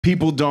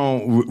people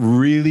don't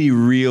really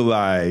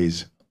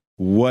realize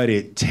what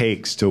it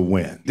takes to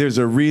win. There's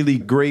a really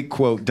great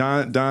quote.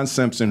 Don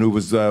Simpson, who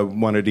was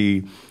one of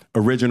the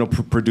original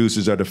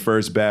producers of the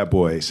first Bad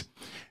Boys,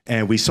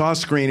 and we saw a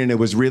screening, it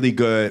was really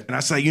good. And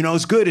I said, you know,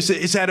 it's good.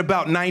 It's at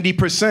about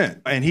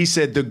 90%. And he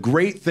said, the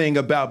great thing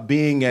about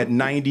being at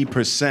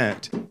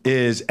 90%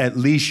 is at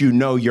least you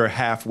know you're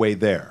halfway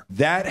there.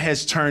 That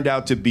has turned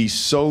out to be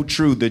so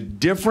true. The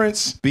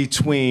difference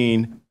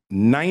between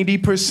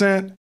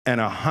 90%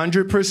 and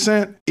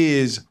 100%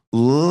 is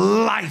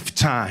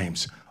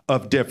lifetimes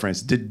of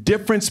difference. The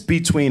difference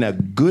between a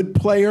good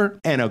player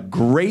and a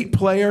great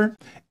player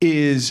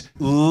is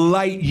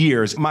light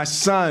years. My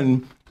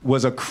son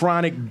was a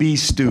chronic B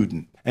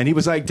student. And he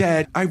was like,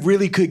 Dad, I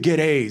really could get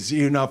A's,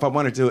 you know, if I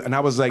wanted to. And I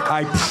was like,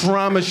 I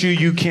promise you,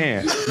 you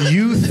can't.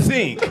 You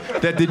think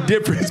that the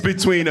difference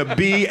between a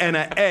B and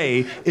an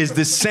A is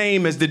the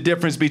same as the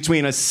difference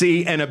between a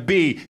C and a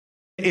B.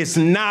 It's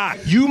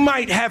not. You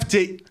might have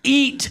to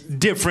eat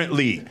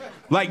differently.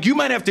 Like, you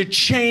might have to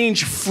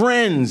change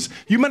friends.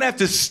 You might have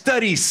to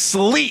study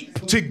sleep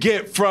to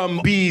get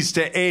from B's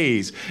to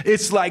A's.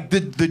 It's like the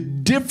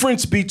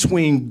difference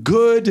between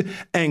good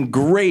and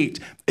great,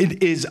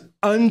 it is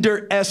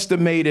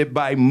underestimated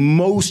by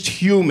most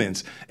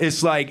humans.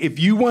 It's like, if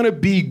you want to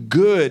be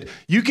good,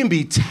 you can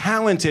be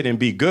talented and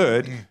be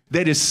good.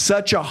 That is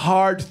such a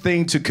hard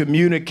thing to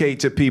communicate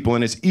to people,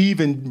 and it's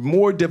even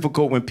more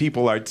difficult when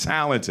people are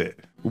talented,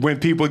 when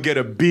people get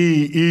a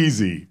B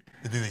easy.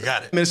 They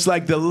got it. It's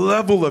like the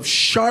level of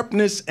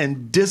sharpness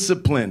and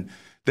discipline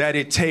that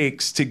it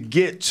takes to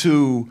get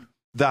to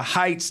the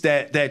heights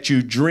that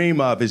you dream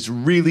of is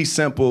really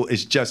simple.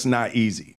 It's just not easy.